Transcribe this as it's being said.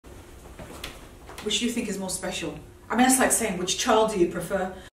Which do you think is more special? I mean, that's like saying, which child do you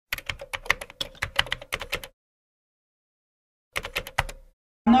prefer?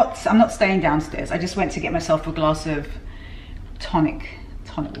 I'm not staying downstairs. I just went to get myself a glass of tonic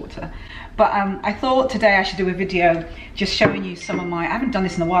water. But I thought today I should do a video just showing you some of my, I haven't done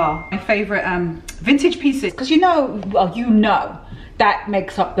this in a while, my favorite vintage pieces. Because you know that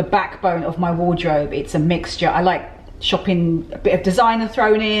makes up the backbone of my wardrobe. It's a mixture. I like shopping, a bit of designer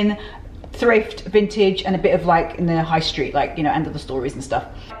thrown in, thrift, vintage, and a bit of like in the high street, like, you know, end of the stories and stuff.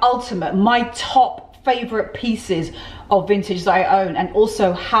 Ultimate, my top favorite pieces of vintage that I own, and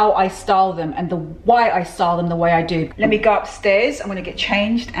also how I style them and why I style them the way I do. Let me go upstairs. I'm gonna get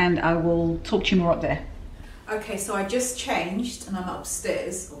changed and I will talk to you more up there. Okay, so I just changed and I'm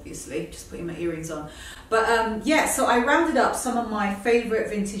upstairs, obviously, just putting my earrings on. But yeah, so I rounded up some of my favorite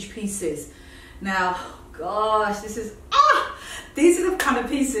vintage pieces. Now, gosh, these are the kind of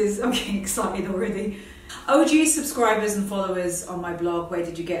pieces, I'm getting excited already. OG subscribers and followers on my blog, Where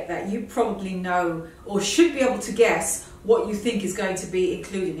Did You Get That? You probably know or should be able to guess what you think is going to be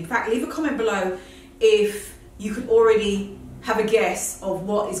included. In fact, leave a comment below if you could already have a guess of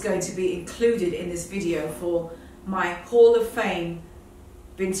what is going to be included in this video for my Hall of Fame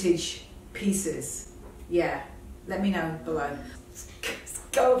vintage pieces. Yeah, let me know below.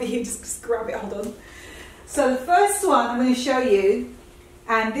 Go over here, just grab it, hold on. So the first one I'm going to show you,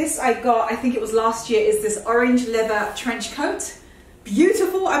 and this I got, I think it was last year, is this orange leather trench coat.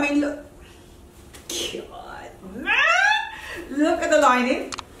 Beautiful. I mean, look. God, man. Look at the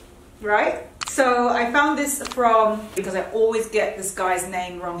lining, right? So I found this because I always get this guy's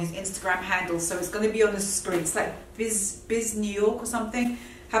name wrong, his Instagram handle. So it's going to be on the screen. It's like Biz New York or something.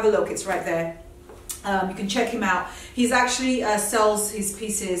 Have a look. It's right there. You can check him out. He's actually sells his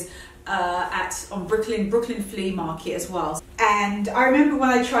pieces on Brooklyn Flea Market as well. And I remember when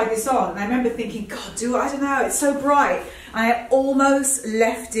I tried this on, and I remember thinking, God, I don't know, it's so bright. And I almost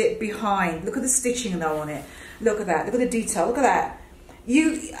left it behind. Look at the stitching though on it. Look at that, look at the detail, look at that.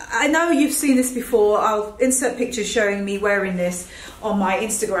 I know you've seen this before. I'll insert pictures showing me wearing this on my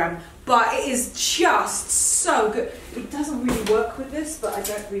Instagram, but it is just so good. It doesn't really work with this, but I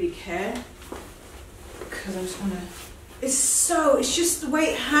don't really care, because I just want to, it's just the way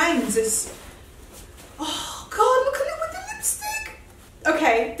it hangs. It's, oh God, look at it with the lipstick.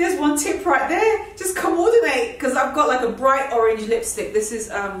 Okay, there's one tip right there. Just coordinate, because I've got like a bright orange lipstick. This is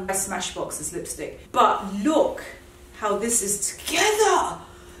Smashbox's lipstick. But look how this is together.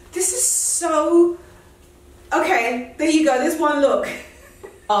 This is so, okay, there you go, there's one look.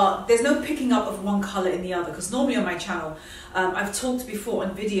 There's no picking up of one color in the other, because normally on my channel, I've talked before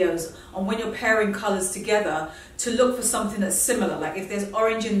on videos on when you're pairing colors together to look for something that's similar. Like if there's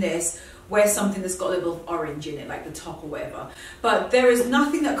orange in this, wear something that's got a little orange in it, like the top or whatever. But there is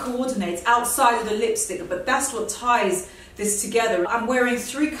nothing that coordinates outside of the lipstick, but that's what ties this together. I'm wearing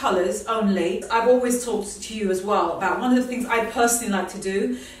 3 colors only. I've always talked to you as well about one of the things I personally like to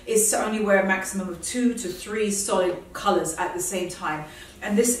do is to only wear a maximum of 2 to 3 solid colors at the same time.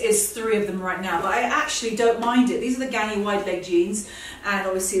 And this is 3 of them right now, but I actually don't mind it. These are the Ganni wide leg jeans, and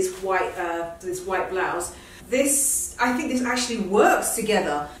obviously it's white, this white blouse. I think this actually works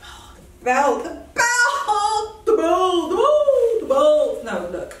together. Oh, the belt, the belt. No,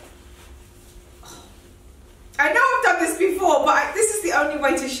 look. I know I've done this before, but this is the only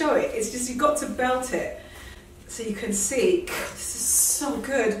way to show it. It's just, you've got to belt it so you can see. God, this is so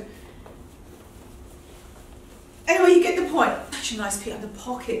good. Anyway, you get the point. Such a nice piece of the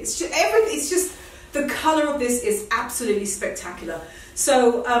pocket. It's just everything. It's just the color of this is absolutely spectacular.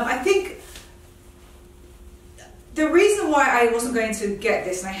 So I think the reason why I wasn't going to get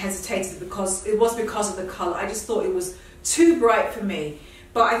this and I hesitated because of the color. I just thought it was too bright for me.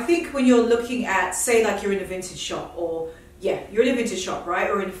 But I think when you're looking at, say, like you're in a vintage shop, or yeah, you're in a vintage shop, right,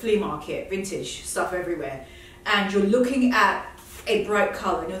 or in a flea market, vintage stuff everywhere, and you're looking at a bright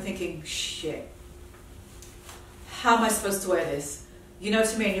color and you're thinking, shit, how am I supposed to wear this? You know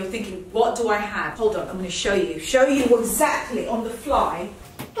what I mean? You're thinking, what do I have? Hold on, I'm going to show you exactly on the fly.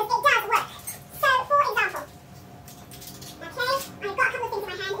 Because it does work. So, for example, okay, I've got a couple of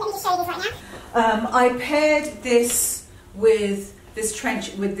things in my hand. Let me just show you this right now. I paired this with this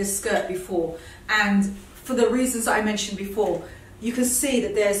trench with this skirt before, and for the reasons that I mentioned before, you can see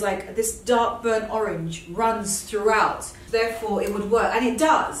that there's like this dark burnt orange runs throughout, therefore it would work, and it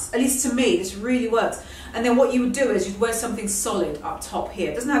does, at least to me. This really works. And then what you would do is you'd wear something solid up top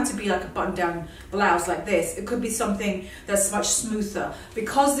here. It doesn't have to be like a button down blouse like this. It could be something that's much smoother.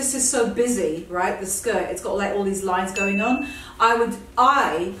 Because this is so busy, right, the skirt, it's got like all these lines going on.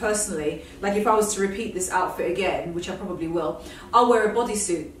 I personally, like if I was to repeat this outfit again, which I probably will, I'll wear a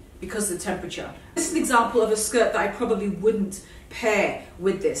bodysuit because of the temperature. This is an example of a skirt that I probably wouldn't pair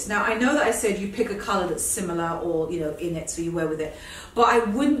with this. Now I know that I said you pick a color that's similar or, you know, in it, so you wear with it, but I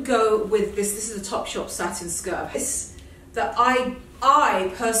wouldn't go with this. This is a Topshop satin skirt. This that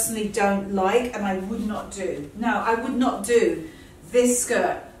I personally don't like and I would not do. No, I would not do this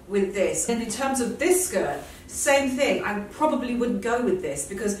skirt with this. And in terms of this skirt, same thing. I probably wouldn't go with this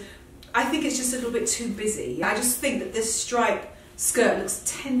because I think it's just a little bit too busy. I just think that this stripe skirt looks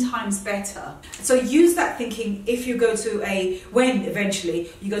 10 times better. So use that thinking if you go to when eventually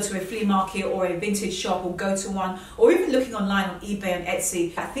you go to a flea market or a vintage shop or go to one, or even looking online on eBay and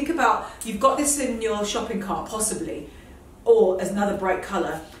Etsy. Think about, you've got this in your shopping cart possibly, or as another bright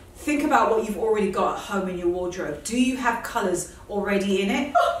color. Think about what you've already got at home in your wardrobe. Do you have colors already in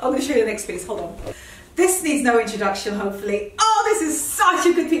it? I'm gonna show you the next piece, hold on. This needs no introduction, hopefully. Oh, this is such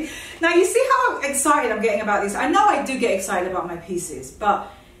a good piece. Now you see how excited I'm getting about these. I know I do get excited about my pieces,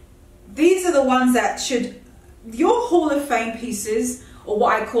 but these are the ones that should, your Hall of Fame pieces, or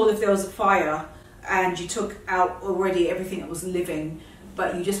what I call if there was a fire and you took out already everything that was living,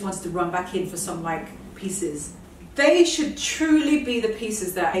 but you just wanted to run back in for some like pieces. They should truly be the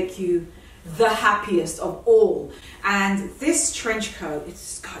pieces that make you the happiest of all. And this trench coat, it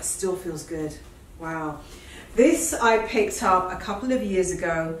still feels good. Wow. This I picked up a couple of years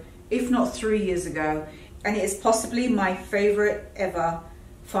ago, if not 3 years ago, and it is possibly my favorite ever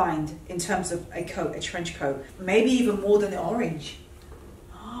find in terms of a coat, a trench coat. Maybe even more than the orange.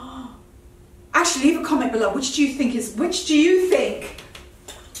 Actually, leave a comment below. Which do you think is more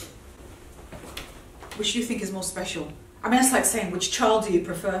special? I mean, that's like saying, which child do you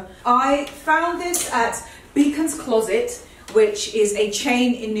prefer? I found this at Beacon's Closet, which is a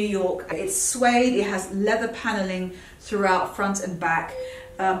chain in New York. It's suede, it has leather paneling throughout, front and back.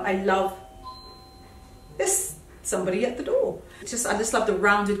 I love this, somebody at the door. I just love the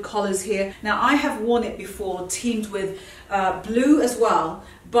rounded collars here. Now I have worn it before, teamed with blue as well,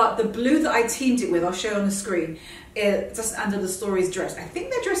 but the blue that I teamed it with, I'll show you on the screen, it's just under the Stories dress. I think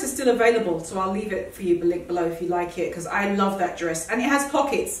that dress is still available, so I'll leave it for you, link below if you like it, because I love that dress. And it has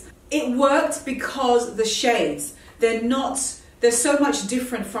pockets. It worked because the shades, they're so much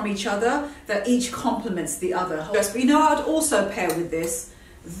different from each other that each complements the other. But you know, I'd also pair with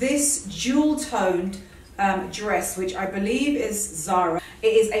this jewel-toned dress, which I believe is Zara. It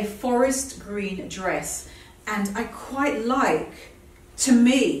is a forest green dress, and I quite like, to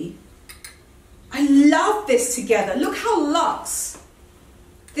me, I love this together. Look how luxe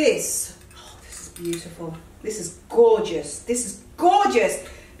this is beautiful. This is gorgeous. This is gorgeous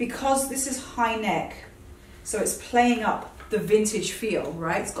because this is high neck. So it's playing up the vintage feel,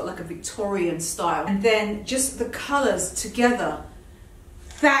 right? It's got like a Victorian style. And then just the colors together.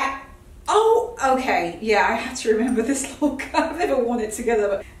 Okay, yeah, I have to remember this look. I've never worn it together,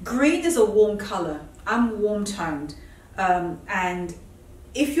 but green is a warm color. I'm warm toned. And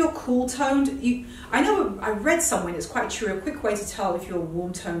if you're cool toned, I know I read somewhere, it's quite true, a quick way to tell if you're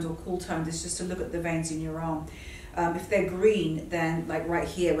warm toned or cool toned is just to look at the veins in your arm. If they're green, then like right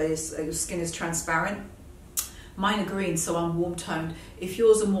here where your skin is transparent, mine are green, so I'm warm toned. If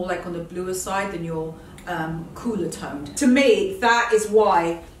yours are more like on the bluer side, then you're cooler toned. To me, that is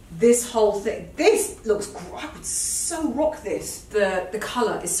why this whole thing, this looks great. I would so rock this. The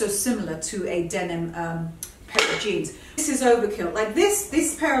color is so similar to a denim pair of jeans. This is overkill. Like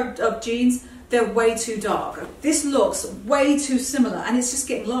this pair of jeans, they're way too dark. This looks way too similar and it's just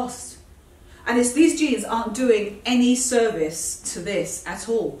getting lost. And these jeans aren't doing any service to this at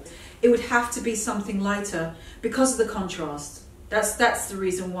all. It would have to be something lighter because of the contrast. That's the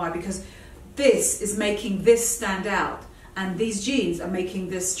reason why, because this is making this stand out and these jeans are making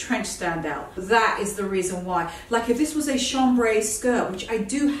this trench stand out. That is the reason why. Like if this was a chambray skirt, which I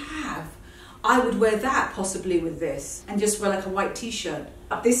do have, I would wear that possibly with this and just wear like a white t-shirt.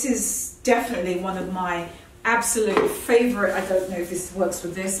 This is definitely one of my absolute favorite. I don't know if this works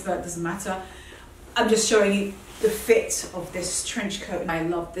with this, but it doesn't matter. I'm just showing you the fit of this trench coat. I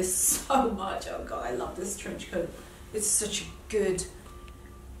love this so much. Oh God, I love this trench coat. It's such a good,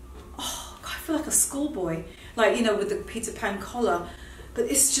 oh God, I feel like a schoolboy. Like, you know, with the Peter Pan collar. But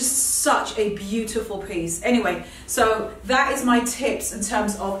it's just such a beautiful piece. Anyway, so that is my tips in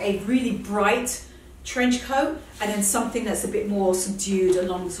terms of a really bright trench coat and then something that's a bit more subdued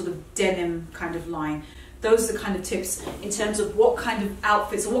along the sort of denim kind of line. Those are the kind of tips in terms of what kind of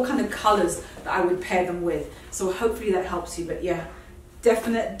outfits or what kind of colors that I would pair them with. So hopefully that helps you, but yeah,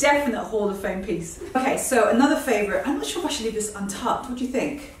 definite Hall of Fame piece. Okay, so another favorite. I'm not sure if I should leave this untucked. What do you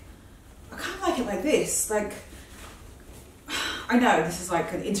think? I kind of like it like this, like, I know this is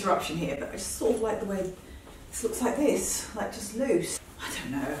like an interruption here, but I just sort of like the way this looks like this, like just loose. I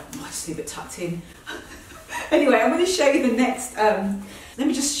don't know, I might just leave it tucked in. Anyway, I'm going to show you the next, let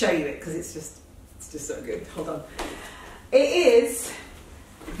me just show you it because it's just so good. Hold on. It is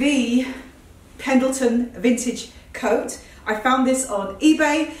the Pendleton vintage coat. I found this on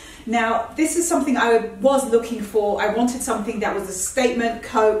eBay. Now, this is something I was looking for. I wanted something that was a statement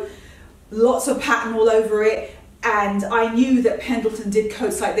coat, lots of pattern all over it, and I knew that Pendleton did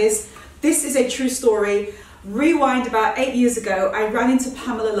coats like this. This is a true story. Rewind about 8 years ago, I ran into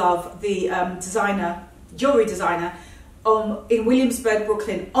Pamela Love, the jewelry designer, in Williamsburg,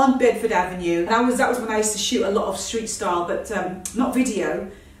 Brooklyn, on Bedford Avenue. And that was when I used to shoot a lot of street style, but not video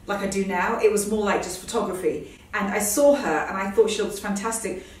like I do now. It was more like just photography. And I saw her and I thought she looked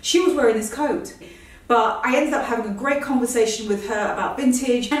fantastic. She was wearing this coat. But I ended up having a great conversation with her about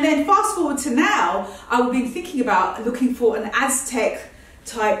vintage. And then fast forward to now, I've been thinking about looking for an Aztec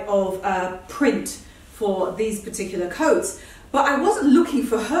type of print for these particular coats. But I wasn't looking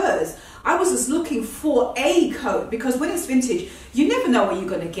for hers. I was just looking for a coat, because when it's vintage, you never know what you're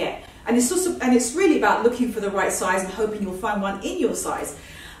going to get. And it's really about looking for the right size and hoping you'll find one in your size.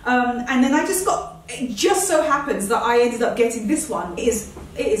 And then it just so happens that I ended up getting this one. It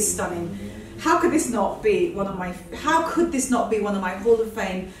is stunning. How could this not be one of my Hall of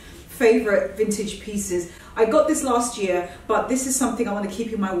Fame favorite vintage pieces? I got this last year, but this is something I want to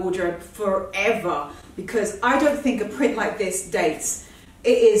keep in my wardrobe forever, because I don't think a print like this dates.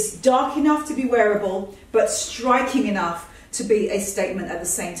 It is dark enough to be wearable, but striking enough to be a statement at the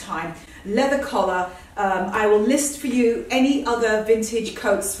same time. Leather collar. I will list for you any other vintage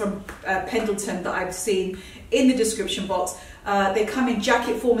coats from Pendleton that I've seen in the description box. They come in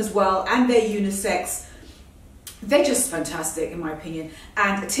jacket form as well, and they're unisex. They're just fantastic in my opinion.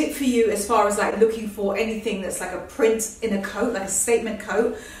 And a tip for you as far as like looking for anything that's like a print in a coat, like a statement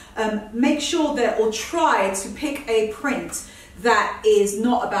coat, make sure that, or try to pick a print that is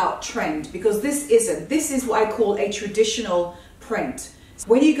not about trend, because this isn't. This is what I call a traditional print.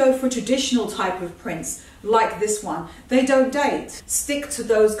 When you go for traditional type of prints like this one, they don't date. Stick to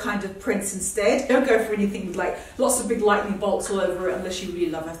those kind of prints instead. Don't go for anything with like lots of big lightning bolts all over it unless you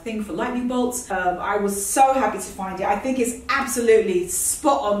really love a thing for lightning bolts. I was so happy to find it. I think it's absolutely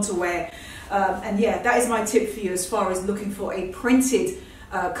spot on to wear. And yeah, that is my tip for you as far as looking for a printed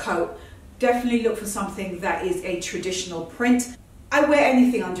coat. Definitely look for something that is a traditional print. I wear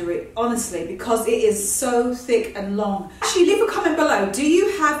anything under it, honestly, because it is so thick and long. Actually, leave a comment below. Do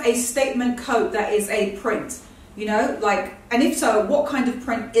you have a statement coat that is a print? You know, like, and if so, what kind of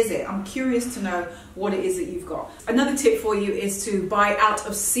print is it? I'm curious to know what it is that you've got. Another tip for you is to buy out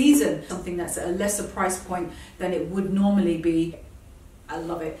of season, something that's at a lesser price point than it would normally be. I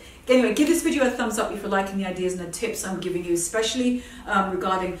love it. Anyway, give this video a thumbs up if you're liking the ideas and the tips I'm giving you, especially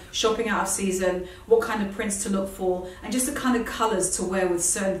regarding shopping out of season, what kind of prints to look for, and just the kind of colors to wear with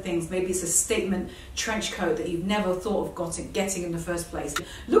certain things. Maybe it's a statement trench coat that you've never thought of getting in the first place.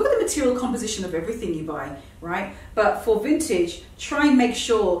 Look at the material composition of everything you buy, right? But for vintage, try and make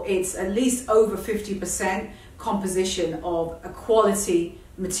sure it's at least over 50% composition of a quality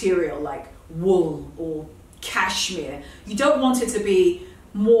material like wool or cashmere. You don't want it to be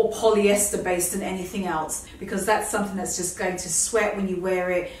more polyester based than anything else, because that's something that's just going to sweat when you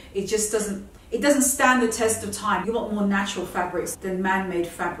wear it. It doesn't stand the test of time. You want more natural fabrics than man-made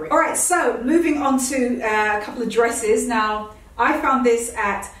fabric. All right, so moving on to a couple of dresses. Now, I found this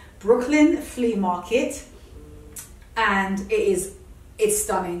at Brooklyn Flea Market, and it's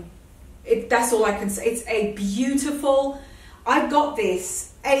stunning. That's all I can say. It's a beautiful, I got this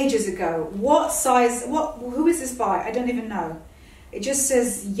ages ago. What size, who is this by? I don't even know. It just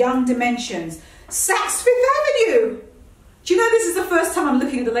says Young Dimensions. Saks Fifth Avenue! Do you know this is the first time I'm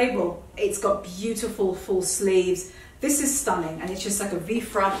looking at the label? It's got beautiful full sleeves. This is stunning, and it's just like a V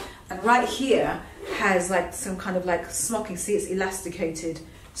front, and right here has like some kind of like smocking. See, it's elasticated.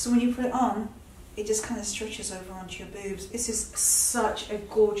 So when you put it on, it just kind of stretches over onto your boobs. This is such a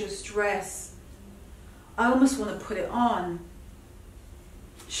gorgeous dress. I almost want to put it on.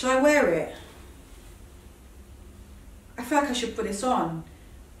 Should I wear it? I feel like I should put this on.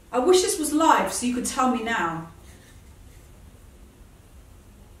 I wish this was live so you could tell me now.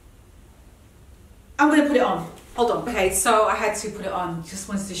 I'm going to put it on. Hold on. Okay, so I had to put it on. Just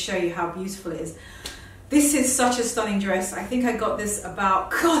wanted to show you how beautiful it is. This is such a stunning dress. I think I got this about,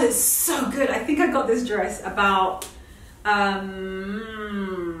 God, it's so good. I think I got this dress about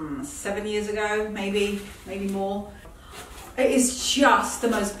 7 years ago, maybe more. It is just the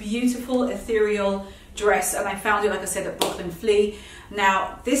most beautiful, ethereal dress, and I found it, like I said, at Brooklyn Flea.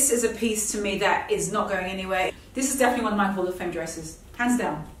 Now, this is a piece to me that is not going anywhere. This is definitely one of my Hall of Fame dresses, hands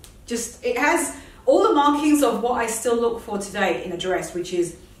down. Just, it has All the markings of what I still look for today in a dress, which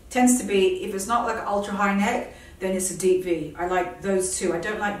tends to be, if it's not like an ultra high neck, then it's a deep V. I like those two. I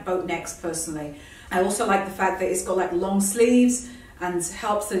don't like boat necks personally. I also like the fact that it's got like long sleeves and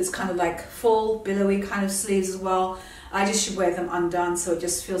helps that it's kind of like full, billowy kind of sleeves as well. I just should wear them undone, so it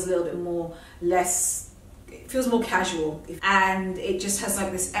just feels a little bit more it feels more casual. And it just has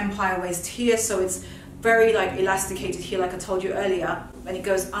like this empire waist here, so it's very like elasticated here, like I told you earlier, and it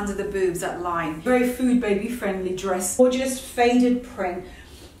goes under the boobs, that line. Very food baby friendly dress. Gorgeous faded print.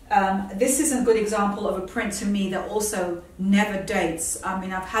 This is a good example of a print to me that also never dates. I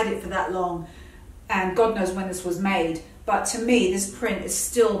mean, I've had it for that long, and God knows when this was made, but to me this print is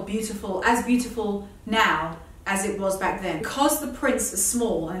still beautiful, as beautiful now as it was back then. Because the prints are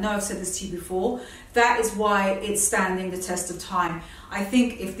small, I know I've said this to you before, that is why it's standing the test of time. I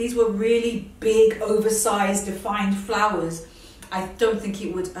think if these were really big, oversized, defined flowers, I don't think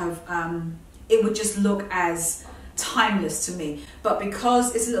it would have, it would just look as timeless to me. But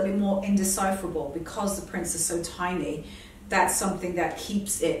because it's a little bit more indecipherable, because the prints are so tiny, that's something that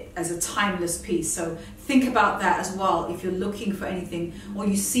keeps it as a timeless piece. So think about that as well if you're looking for anything, or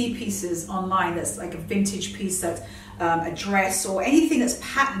you see pieces online that's like a vintage piece, that's a dress or anything that's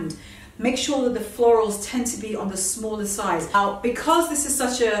patterned. Make sure that the florals tend to be on the smaller size. Now, because this is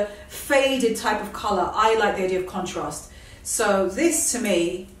such a faded type of color, I like the idea of contrast. So this to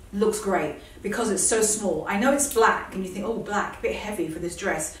me looks great because it's so small. I know it's black and you think, oh, black, a bit heavy for this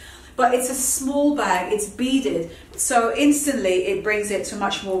dress. But it's a small bag, it's beaded, so instantly it brings it to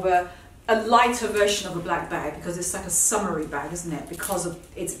much more of a lighter version of a black bag, because it's like a summery bag, isn't it? Because of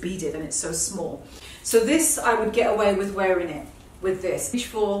it's beaded and it's so small. So this, I would get away with wearing it with this. Reach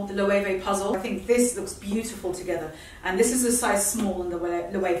for the Loewe puzzle. I think this looks beautiful together. And this is a size small in the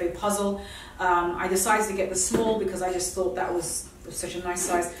Loewe puzzle. I decided to get the small because I just thought that was such a nice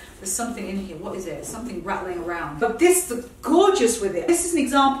size. There's something in here. What is it? Something rattling around. But this looks gorgeous with it. This is an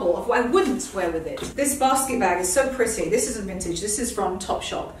example of what I wouldn't wear with it. This basket bag is so pretty. This isn't vintage. This is from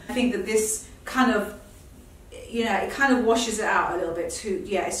Topshop. I think that this kind of, you know, it kind of washes it out a little bit too.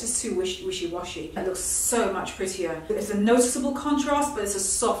 Yeah, it's just too wishy-washy. It looks so much prettier. It's a noticeable contrast, but it's a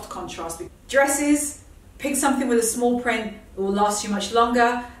soft contrast. Dresses, pick something with a small print. It will last you much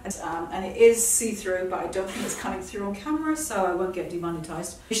longer, and it is see-through, but I don't think it's coming through on camera, so I won't get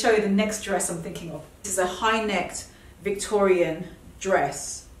demonetized. Let me show you the next dress I'm thinking of. This is a high-necked Victorian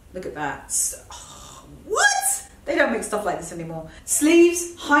dress. Look at that. Oh, what? They don't make stuff like this anymore.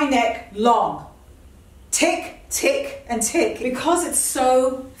 Sleeves, high neck, long. Tick, tick, and tick. Because it's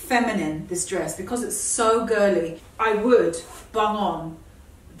so feminine, this dress, because it's so girly, I would bung on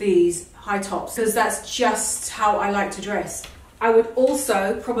these high tops, because that's just how I like to dress. I would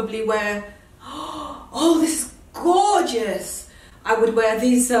also probably wear, oh, this is gorgeous. I would wear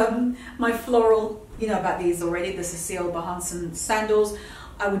these, my floral, you know about these already, the Cecile Bahansen sandals.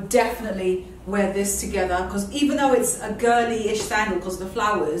 I would definitely wear this together, because even though it's a girly-ish sandal because of the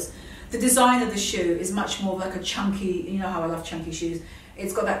flowers, the design of the shoe is much more like a chunky, you know how I love chunky shoes.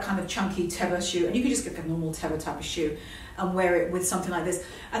 It's got that kind of chunky Teva shoe, and you can just get a normal Teva type of shoe and wear it with something like this.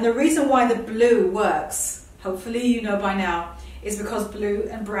 And the reason why the blue works, hopefully you know by now, is because blue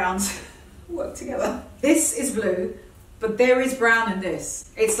and browns work together. This is blue, but there is brown in this.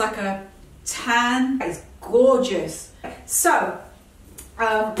 It's like a tan, it's gorgeous. So,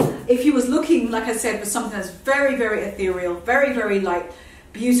 if you was looking, like I said, for something that's very, very ethereal, very, very like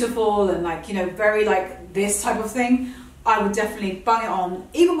beautiful and like, you know, very like this type of thing, I would definitely bung it on,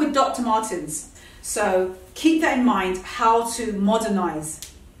 even with Dr. Martens. So keep that in mind, how to modernize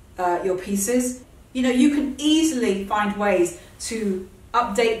your pieces. You know, you can easily find ways to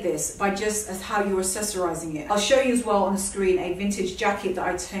update this by just as how you're accessorizing it. I'll show you as well on the screen a vintage jacket that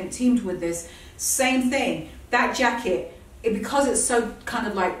I teamed with this. Same thing, that jacket, because it's so kind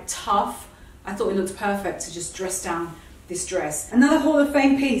of like tough, I thought it looked perfect to just dress down this dress. Another Hall of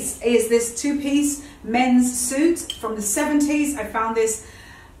Fame piece is this two-piece men's suit from the 70s. I found this,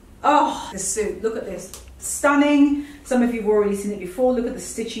 oh, this suit, look at this. Stunning. Some of you have already seen it before. Look at the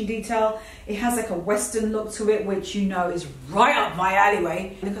stitching detail. It has like a Western look to it, which you know is right up my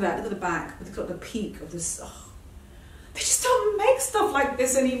alleyway. Look at that, look at the back. Look at the peak of this. Oh. They just don't make stuff like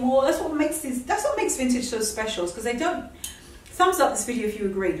this anymore. That's what makes vintage so special, because they don't, thumbs up this video if you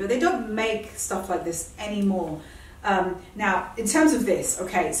agree, but they don't make stuff like this anymore. Now, in terms of this,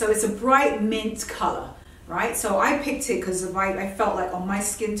 okay, so it's a bright mint color, right? So I picked it because I felt like on my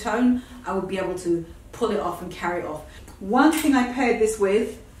skin tone, I would be able to pull it off and carry it off. One thing I paired this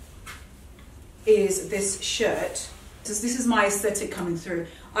with is this shirt. So this is my aesthetic coming through.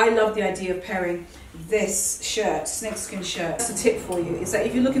 I love the idea of pairing this shirt, snakeskin shirt. That's a tip for you, is that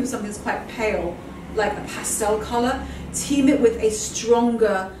if you're looking for something that's quite pale like a pastel color, team it with a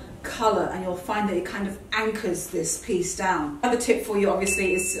stronger color, and you'll find that it kind of anchors this piece down. Another tip for you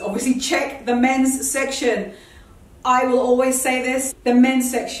obviously is check the men's section. I will always say this, the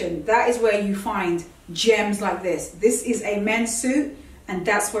men's section, that is where you find gems like this. This is a men's suit, and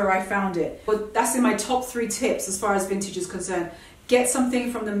that's where I found it. But that's in my top 3 tips as far as vintage is concerned. Get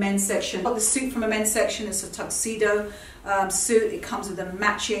something from the men's section. The suit from a men's section is a tuxedo suit. It comes with a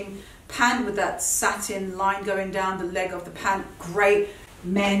matching pant with that satin line going down the leg of the pant. Great.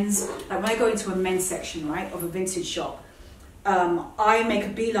 Men's, like when I go into a men's section, right, of a vintage shop, I make a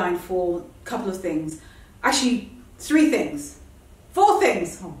beeline for a couple of things. Actually, 3 things. 4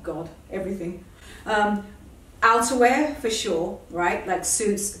 things. Oh God, everything. Outerwear for sure, right? Like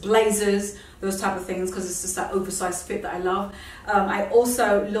suits, blazers, those type of things, because it's just that oversized fit that I love. I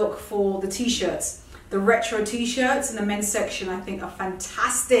also look for the t-shirts. The retro t-shirts in the men's section I think are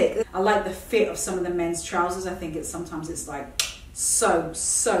fantastic. I like the fit of some of the men's trousers. I think sometimes it's like so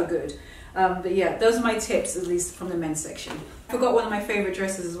good. But yeah, those are my tips, at least from the men's section. I forgot one of my favorite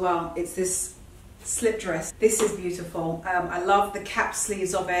dresses as well. It's this slip dress. This is beautiful. I love the cap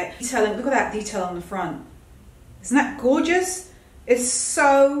sleeves of it. Detailing, look at that detail on the front. Isn't that gorgeous? It's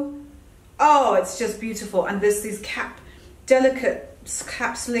so, oh, it's just beautiful. And there's these delicate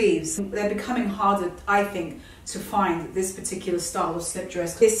cap sleeves. They're becoming harder, I think, to find this particular style of slip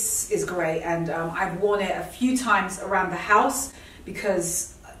dress. This is great, and I've worn it a few times around the house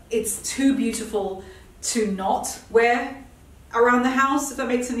because it's too beautiful to not wear around the house, if that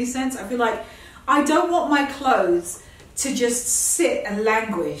makes any sense. I feel like I don't want my clothes to just sit and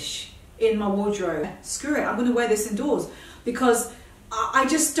languish in my wardrobe. Screw it, I'm going to wear this indoors, because I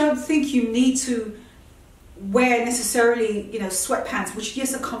just don't think you need to wear necessarily, you know, sweatpants, which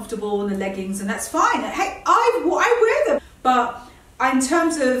yes are comfortable, and the leggings, and that's fine. Hey, I wear them. But in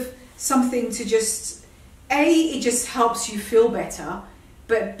terms of something to just, A, it just helps you feel better,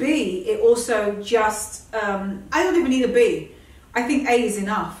 but B, it also just, I don't even need a B. I think A is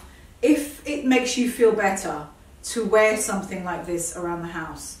enough. If it makes you feel better to wear something like this around the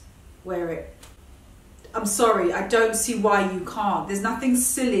house, wear it. I'm sorry, I don't see why you can't. There's nothing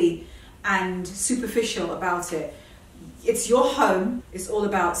silly and superficial about it. It's your home. It's all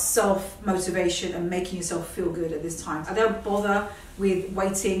about self-motivation and making yourself feel good at this time. I don't bother with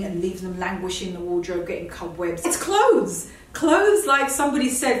waiting and leaving them languishing in the wardrobe, getting cobwebs. It's clothes. Clothes, like somebody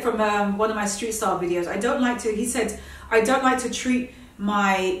said from one of my street style videos, he said, I don't like to treat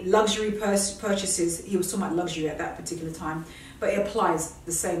my luxury purchases, he was talking about luxury at that particular time, but it applies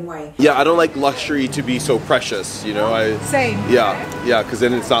the same way. Yeah, I don't like luxury to be so precious, you know. Same. Yeah, because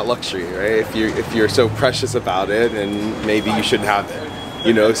then it's not luxury, right? If you're so precious about it, and maybe you shouldn't have it,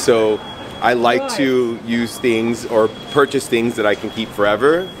 you know. So I like to use things or purchase things that I can keep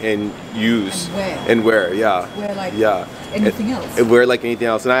forever and use and wear. Yeah. Wear like anything else. And wear like anything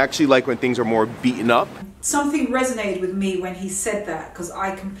else. And I actually like when things are more beaten up. Something resonated with me when he said that, because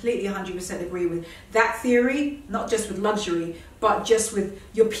I completely 100% agree with that theory, not just with luxury, but just with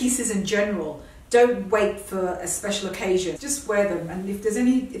your pieces in general. Don't wait for a special occasion. Just wear them, and if there's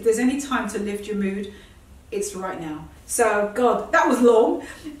any time to lift your mood, it's right now. So, God, that was long,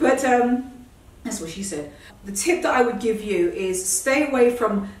 but that's what she said. The tip that I would give you is stay away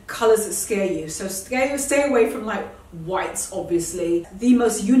from colors that scare you. So stay away from like whites, obviously. The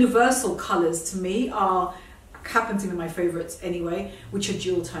most universal colors to me happen to be my favorites anyway, which are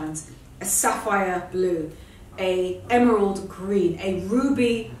jewel tones. A sapphire blue, a emerald green, a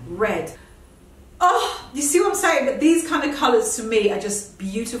ruby red. Oh, you see what I'm saying? But these kind of colors to me are just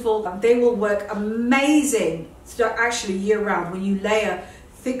beautiful. They will work amazing actually year round when you layer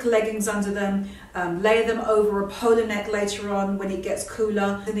thick leggings under them, layer them over a polo neck later on when it gets cooler,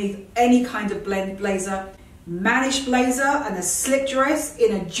 underneath any kind of blazer, mannish blazer and a slip dress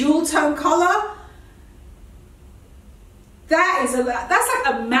in a jewel tone color. That's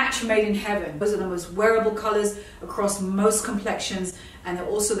like a match made in heaven. Those are the most wearable colors across most complexions, and they're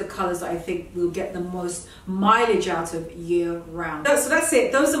also the colors that I think will get the most mileage out of year round. So that's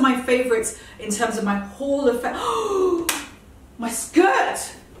it. Those are my favorites in terms of my Hall of Fame. Oh, my skirt!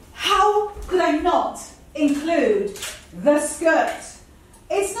 How could I not include the skirt?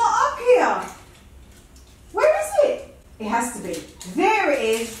 It's not up here. Where is it? It has to be. There it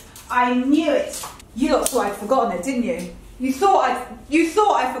is. I knew it. You lot thought I'd forgotten it, didn't you? You thought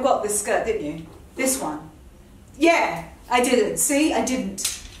I forgot this skirt, didn't you? This one. Yeah, I didn't. See, I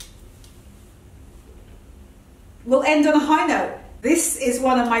didn't. We'll end on a high note. This is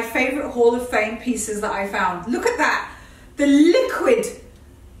one of my favorite Hall of Fame pieces that I found. Look at that. The liquid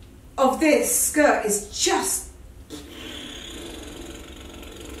of this skirt is just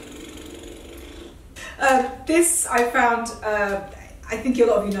This I found, I think a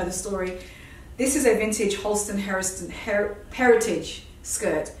lot of you know the story. This is a vintage Holston heritage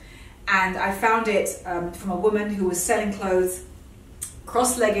skirt, and I found it from a woman who was selling clothes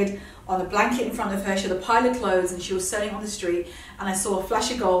cross-legged on a blanket in front of her. She had a pile of clothes and she was selling on the street, and I saw a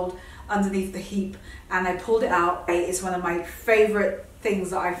flash of gold underneath the heap and I pulled it out. It's one of my favorite things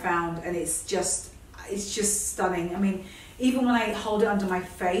that I found, and it's just stunning. I mean, even when I hold it under my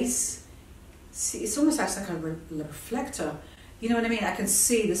face, see, it's almost acts like a reflector. You know what I mean? I can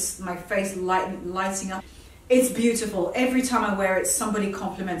see this, my face lighting up. It's beautiful. Every time I wear it, somebody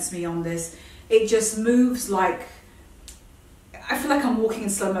compliments me on this. It just moves like, I feel like I'm walking in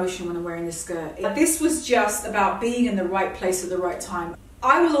slow motion when I'm wearing this skirt. This was just about being in the right place at the right time.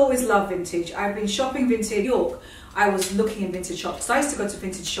 I will always love vintage. I've been shopping vintage in New York. I was looking in vintage shops. I used to go to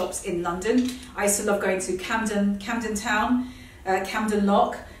vintage shops in London. I used to love going to Camden Town, Camden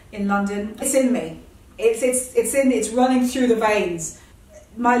Lock in London. It's in me. It's running through the veins.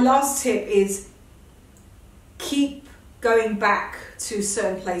 My last tip is keep going back to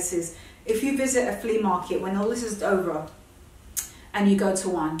certain places. If you visit a flea market when all this is over and you go to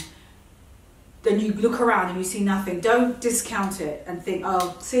one, then you look around and you see nothing. Don't discount it and think,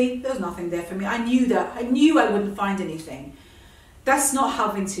 oh, see, there's nothing there for me. I knew that. I knew I wouldn't find anything. That's not how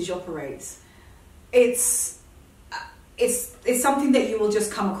vintage operates. It's something that you will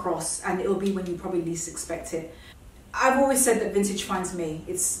just come across, and it will be when you probably least expect it. I've always said that vintage finds me.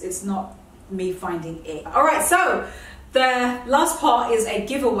 It's not me finding it. All right, so the last part is a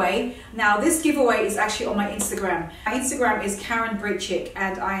giveaway. Now this giveaway is actually on my Instagram. My Instagram is KarenBritChick,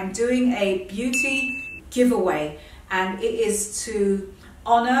 and I am doing a beauty giveaway, and it is to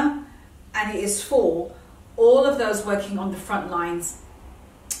honor, and it is for all of those working on the front lines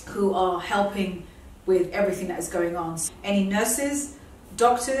who are helping with everything that is going on. Any nurses,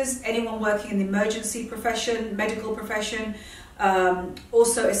 doctors, anyone working in the emergency profession, medical profession,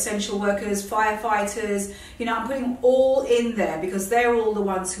 also essential workers, firefighters. You know, I'm putting them all in there because they're all the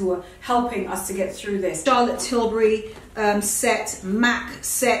ones who are helping us to get through this. Charlotte Tilbury set, MAC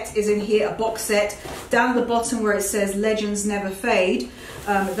set is in here, a box set. Down at the bottom where it says Legends Never Fade,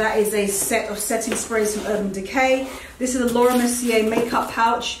 that is a set of setting sprays from Urban Decay. This is a Laura Mercier makeup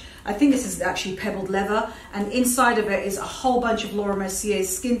pouch. I think this is actually pebbled leather, and inside of it is a whole bunch of Laura Mercier's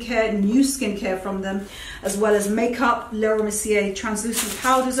skincare, new skincare from them, as well as makeup, Laura Mercier translucent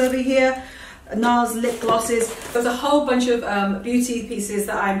powders over here, NARS lip glosses. There's a whole bunch of beauty pieces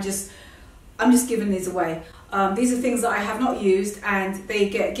that I'm just giving these away. These are things that I have not used and they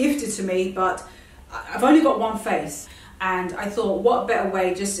get gifted to me, but I've only got one face, and I thought, what better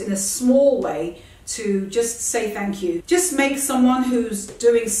way, just in a small way, to just say thank you. Just make someone who's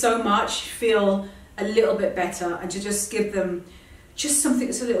doing so much feel a little bit better, and to just give them just something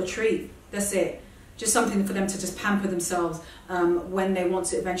that's a little treat. That's it. Just something for them to just pamper themselves when they want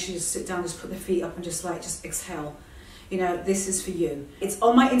to eventually just sit down, just put their feet up and just exhale. You know, this is for you. It's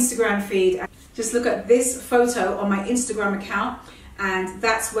on my Instagram feed. Just look at this photo on my Instagram account, and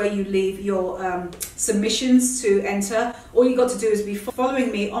that's where you leave your submissions to enter. All you got to do is be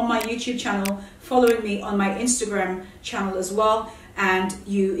following me on my YouTube channel, following me on my Instagram channel as well, and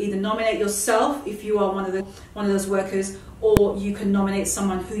you either nominate yourself if you are one of those workers, or you can nominate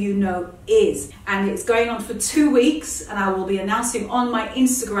someone who you know is. And it's going on for 2 weeks, and I will be announcing on my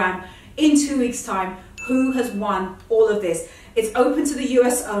Instagram in 2 weeks' time who has won all of this. It's open to the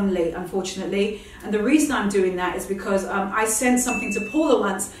US only, unfortunately, and the reason I'm doing that is because I sent something to Paula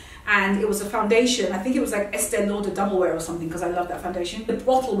once, and it was a foundation. I think it was like Estee Lauder Double Wear or something, because I love that foundation. The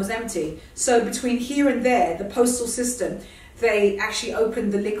bottle was empty, so between here and there, the postal system, they actually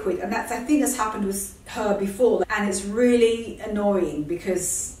opened the liquid, and I think that's happened with her before, and it's really annoying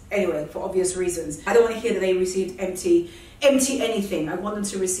because, anyway, for obvious reasons, I don't want to hear that they received empty anything. I want them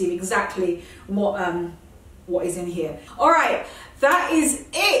to receive exactly what is in here. All right, that is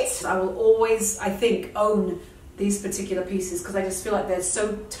it. I will always, I think, own these particular pieces because I just feel like they're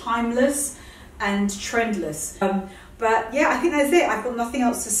so timeless and trendless. But yeah, I think that's it. I've got nothing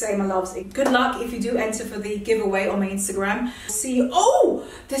else to say, my loves. Good luck if you do enter for the giveaway on my Instagram. See you. Oh,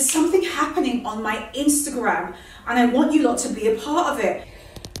 there's something happening on my Instagram, and I want you lot to be a part of it.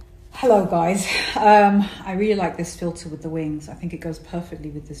 Hello guys, I really like this filter with the wings. I think it goes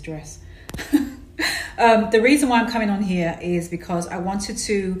perfectly with this dress. The reason why I'm coming on here is because I wanted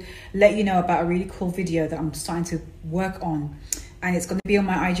to let you know about a really cool video that I'm starting to work on, and it's going to be on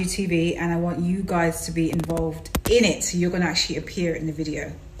my IGTV, and I want you guys to be involved in it. So you're going to actually appear in the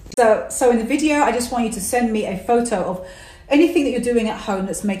video. So in the video, I just want you to send me a photo of anything that you're doing at home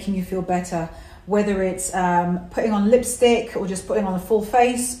that's making you feel better. whether it's putting on lipstick or just putting on a full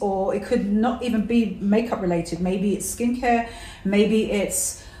face, or it could not even be makeup related. Maybe it's skincare, maybe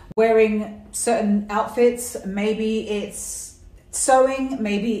it's wearing certain outfits, maybe it's sewing,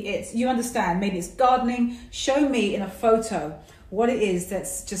 maybe it's, you understand, maybe it's gardening. Show me in a photo what it is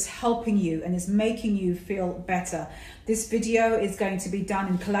that's just helping you and is making you feel better. This video is going to be done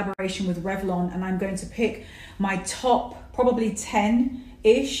in collaboration with Revlon, and I'm going to pick my top probably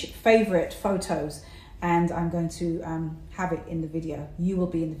 10-ish favorite photos, and I'm going to have it in the video. You will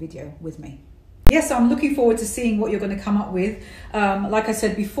be in the video with me. Yes, I'm looking forward to seeing what you're going to come up with. Like I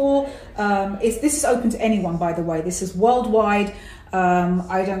said before, this is open to anyone, by the way. This is worldwide.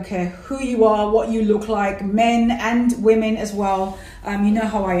 I don't care who you are, what you look like, men and women as well. You know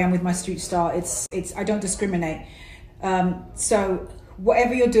how I am with my street style. I don't discriminate. So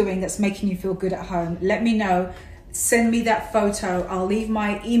whatever you're doing that's making you feel good at home, let me know. Send me that photo. I'll leave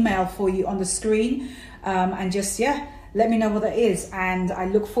my email for you on the screen, and just, yeah, let me know what that is. And I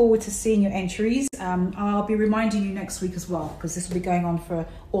look forward to seeing your entries. I'll be reminding you next week as well, because this will be going on for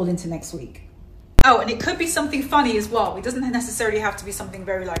all into next week. Oh, and it could be something funny as well. It doesn't necessarily have to be something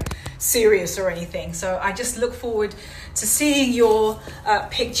very like serious or anything. So I just look forward to seeing your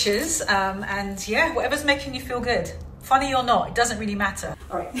pictures, and yeah, whatever's making you feel good, funny or not, it doesn't really matter.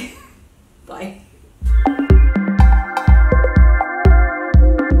 All right, bye.